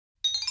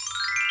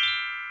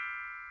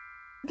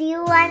Do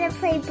you want to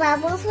play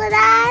bubbles with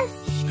us?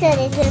 So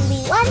there's going to be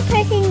one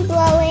person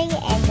blowing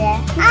and the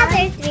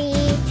other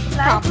three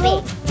popping.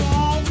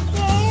 Red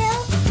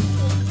girl,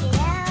 take it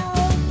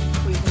out.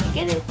 We're going to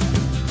get it.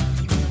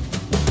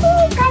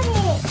 Ooh, got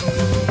it.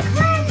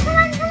 Come on, come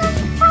on, come on.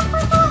 Pop,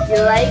 pop, pop.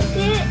 You like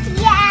it?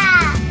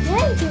 Yeah.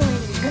 You're doing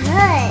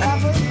good.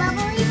 Bubbly,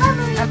 bubbly,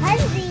 bubbly.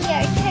 Pansy,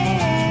 your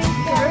turn.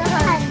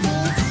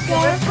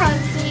 Go,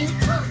 Pansy.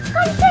 Go,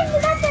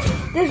 Pansy.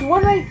 There's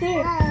one right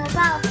there. Oh,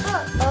 about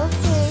book.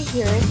 Okay,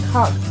 here it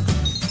comes.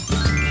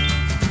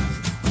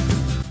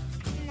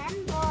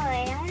 I'm bored.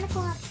 I want to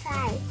go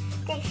outside.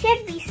 There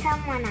should be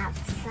someone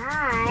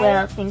outside.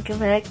 Well, think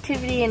of an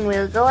activity and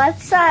we'll go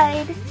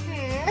outside.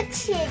 What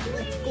should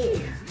we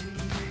do?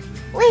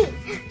 Wait,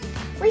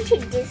 we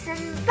should do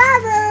some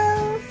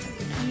bubbles.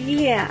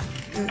 Yeah.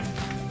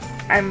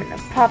 I'm gonna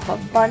pop a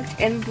bunch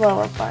and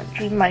blow a bunch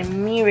with my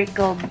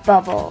miracle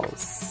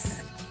bubbles.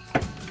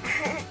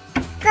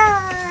 Go.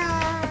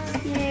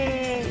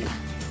 Yay.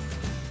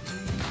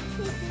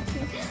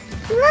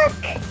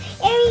 Look,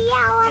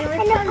 Ariel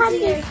and the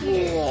Pansy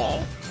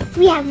here.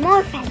 We have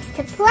more friends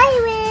to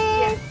play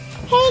with.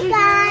 Hey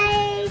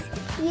guys,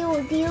 do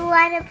you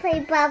want to play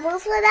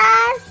bubbles with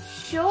us?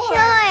 Sure.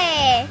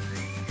 Sure.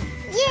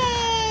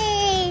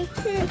 Yay!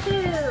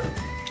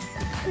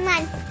 Come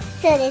on.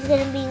 So there's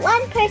going to be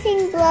one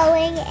person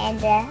blowing and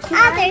the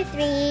other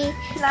three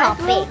popping. Can I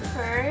blow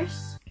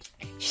first?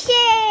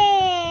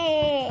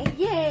 Sure.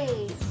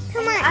 Yay.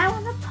 Come on. I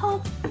want to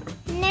pop.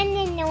 No.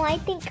 I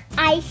think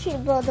I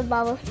should blow the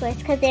bubbles first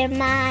because they're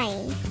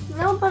mine.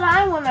 No, but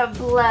I want to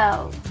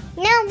blow.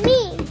 No,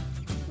 me.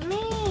 Me.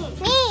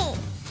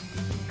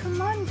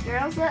 Come on,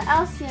 girls. Let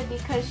Elsa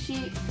because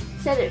she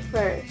said it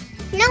first.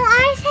 No,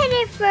 I said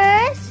it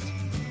first.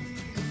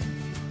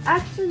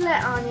 Actually,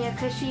 let Anya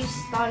because she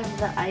started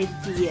the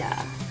idea.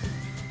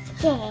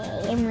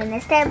 Okay, I'm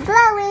gonna start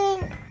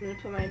blowing. I'm gonna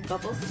put my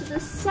bubbles to the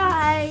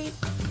side.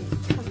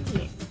 Come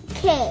here.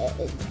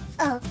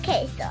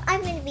 Okay, so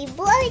I'm gonna be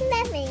blowing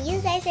them and you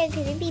guys are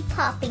gonna be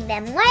popping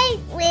them right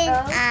when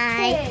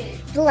I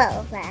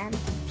blow them.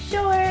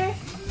 Sure.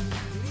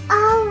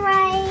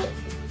 Alright.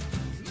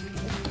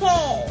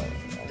 Okay,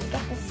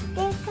 get the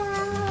stick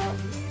out.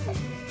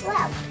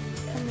 Wow.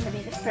 I'm gonna be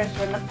the first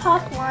one to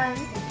pop one.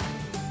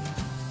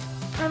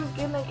 I'm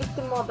gonna get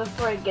them all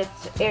before it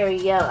gets to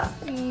Ariella.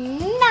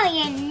 No,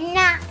 you're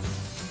not.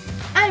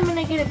 I'm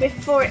gonna get it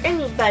before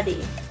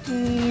anybody.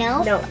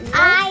 Nope. No.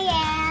 I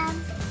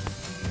am.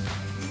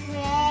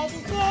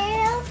 Ready,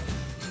 girls?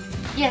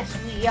 Yes,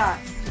 we are.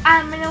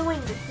 I'm gonna win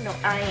this. No,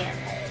 I am.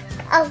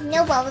 Oh,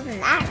 no bubbles in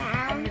that I'm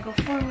round. gonna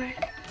go forward.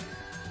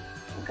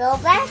 Go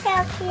back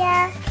out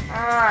here.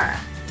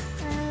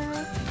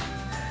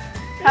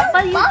 How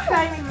about you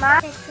try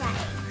mine? Let's try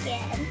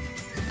again.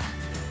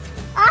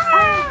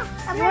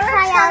 I'm gonna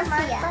try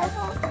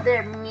Elsa.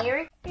 They're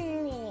mirror.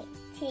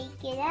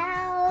 Take it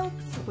out.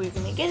 We're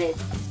gonna get it.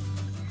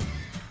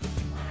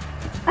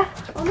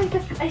 Oh my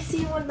god, I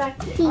see one back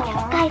there.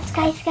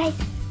 Guys.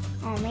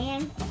 Oh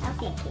man,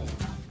 Elsa came.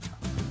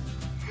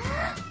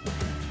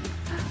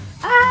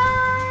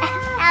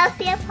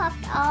 Elsa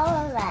popped all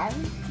of them.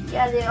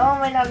 Yeah, they all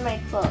went on my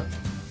clothes.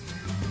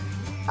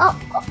 Oh.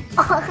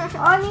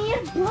 Anya,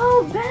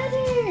 blow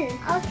better.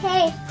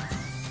 Okay.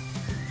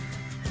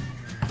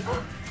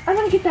 I'm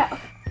gonna get that.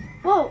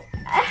 Whoa.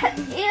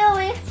 Ew,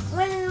 it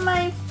went in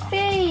my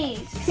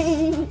face.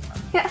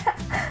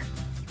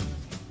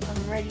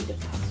 I'm ready to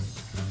pop.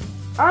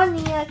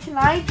 Anya, can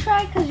I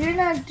try? Because you're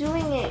not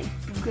doing it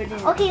good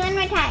enough. Okay, one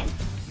more time.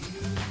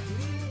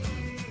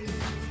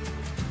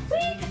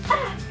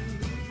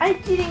 I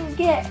didn't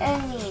get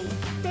any.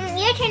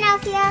 Your turn,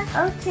 Elsa.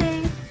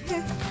 Okay.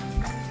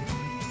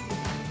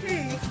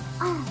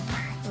 Oh.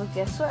 Well,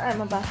 guess what?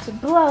 I'm about to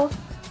blow. Ooh,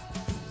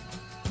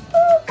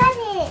 got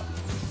it.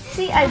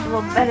 See, I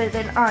blow better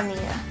than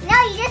Anya. No,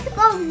 you just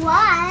go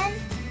one.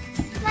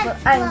 But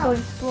I'm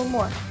going to blow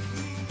more.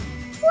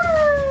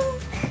 Woo!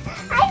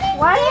 I didn't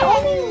Why get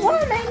only any.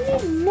 one? I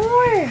need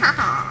more.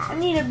 Haha. I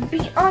need to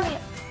beat Anya.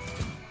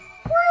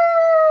 Woo!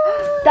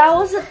 That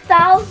was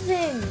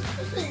 1,000.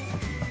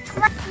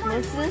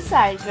 Move to the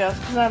side, girls,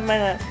 because I'm going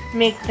to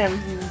make them,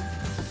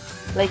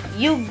 like,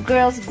 you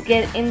girls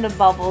get in the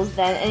bubbles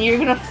then, and you're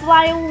going to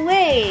fly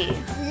away.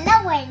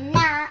 No, we're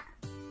not.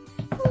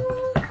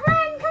 Ooh, come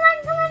on.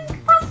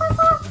 Pop.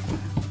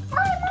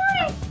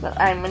 More. But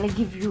I'm going to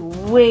give you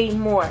way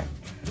more.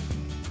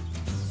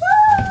 Woo!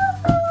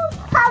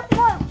 Pop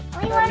more.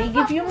 Let me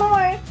give you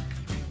more.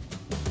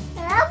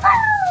 Woo!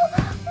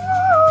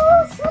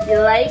 You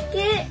like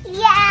it?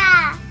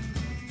 Yeah.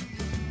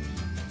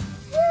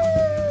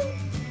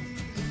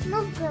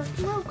 Move,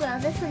 girl.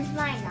 This one's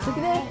mine now. Look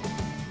at right?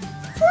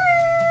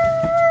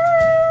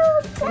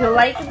 it. You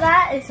like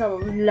that? It's a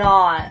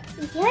lot.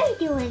 You're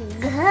doing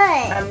good.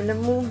 I'm going to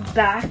move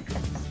back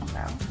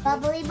now.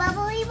 Bubbly. I'm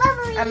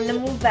going to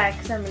move back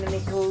because I'm going to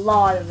make a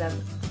lot of them.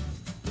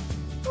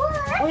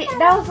 What? Wait,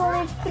 that was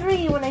only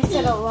 3 when I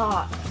said a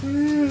lot.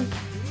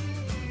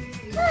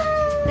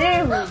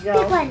 There we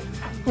go. Big one.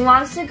 Who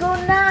wants to go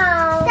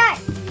now? Start.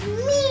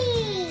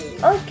 Me.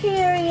 Okay,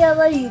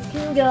 Ariella, you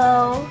can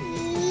go.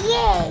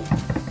 Yay!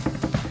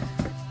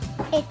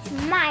 It's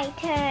my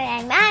turn,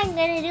 and I'm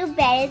gonna do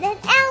better than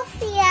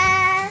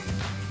Elsa.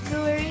 Go,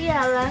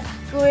 Ariella.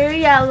 Go,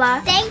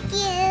 Ariella. Thank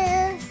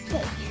you.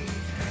 Okay.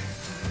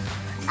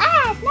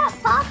 Ah, it's not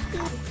poppy.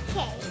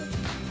 Okay.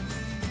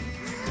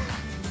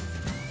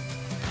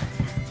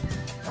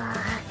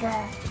 Ah,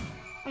 good.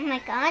 Oh my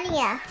god,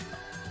 yeah.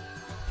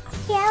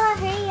 Yella,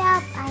 hurry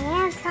up. I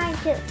am trying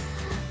to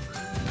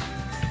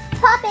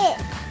pop it.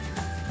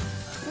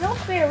 No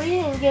fair, we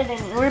didn't get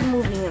any. We're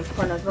moving in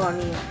front of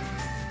Anya.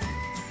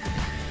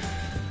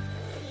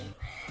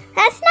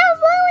 That's not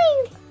blowing.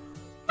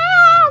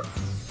 Ah.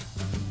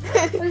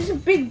 There's a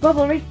big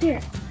bubble right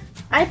there.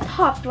 I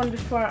popped one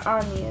before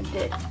Anya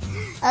did.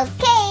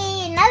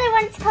 Okay, another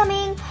one's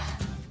coming.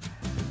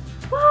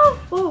 Whoa,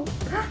 whoa.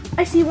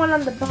 I see one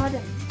on the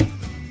bottom.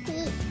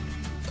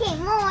 Okay,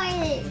 more.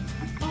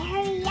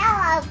 Hurry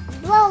up.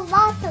 Blow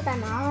lots of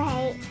them,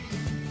 alright.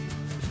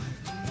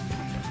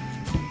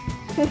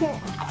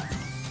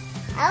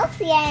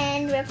 Elsa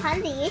and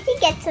Rapunzel, you should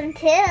get some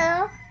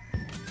too.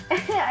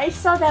 I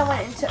saw that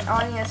went into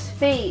Anya's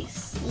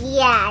face.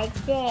 Yeah, I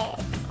did.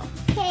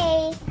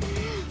 Okay.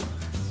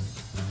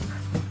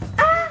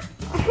 Ah.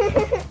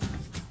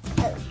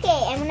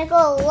 Okay, I'm gonna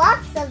go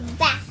lots of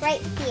back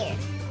right here.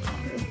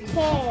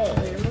 Okay.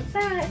 Move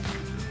back.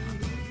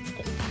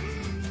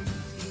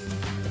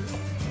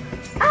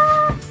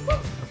 Ah.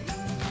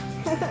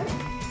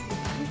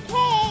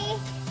 Okay.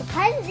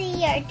 Rapunzel,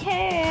 your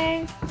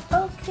turn.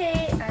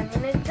 Okay, I'm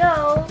gonna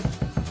go.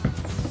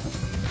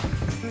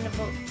 I'm gonna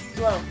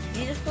blow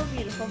beautiful,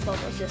 beautiful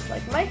bubbles just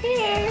like my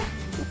hair.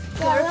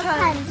 Go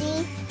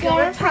Rapunzel. Go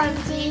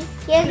Rapunzel.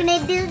 You're gonna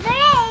do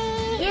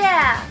great.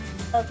 Yeah.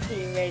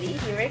 Okay, ready?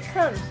 Here it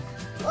comes.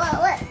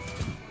 What?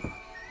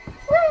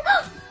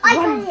 I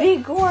One got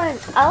big one.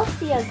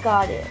 Elsa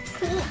got it.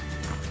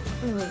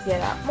 Let me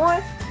get out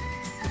more.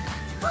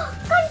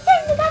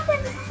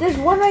 There's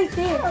one right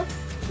there.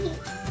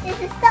 This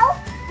is so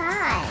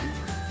fun.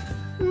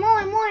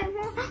 More.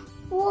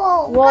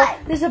 Whoa. Well,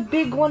 there's a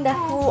big one that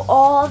flew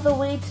all the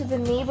way to the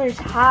neighbor's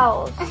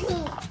house.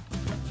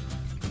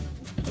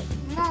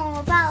 More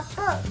about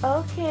books.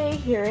 Okay,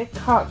 here it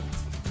comes.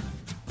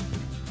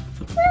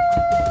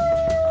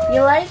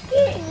 You like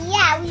it?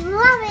 Yeah, we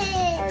love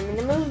it. I'm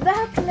gonna move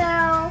back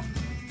now.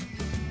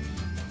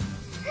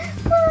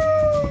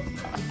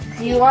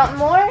 Do you want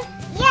more?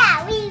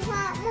 Yeah, we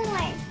want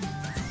more.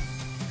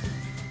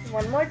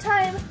 One more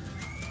time.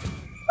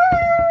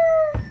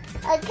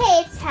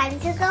 Okay, it's time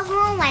to go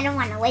home. I don't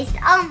want to waste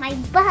all my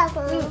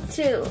bubbles. Me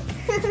too.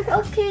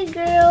 Okay,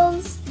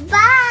 girls. Bye.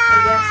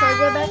 I guess I'll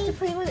go back to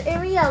playing with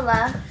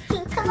Ariella.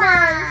 Come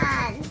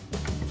on.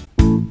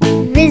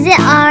 Visit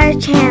our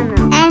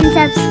channel and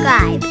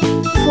subscribe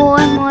for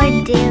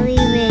more daily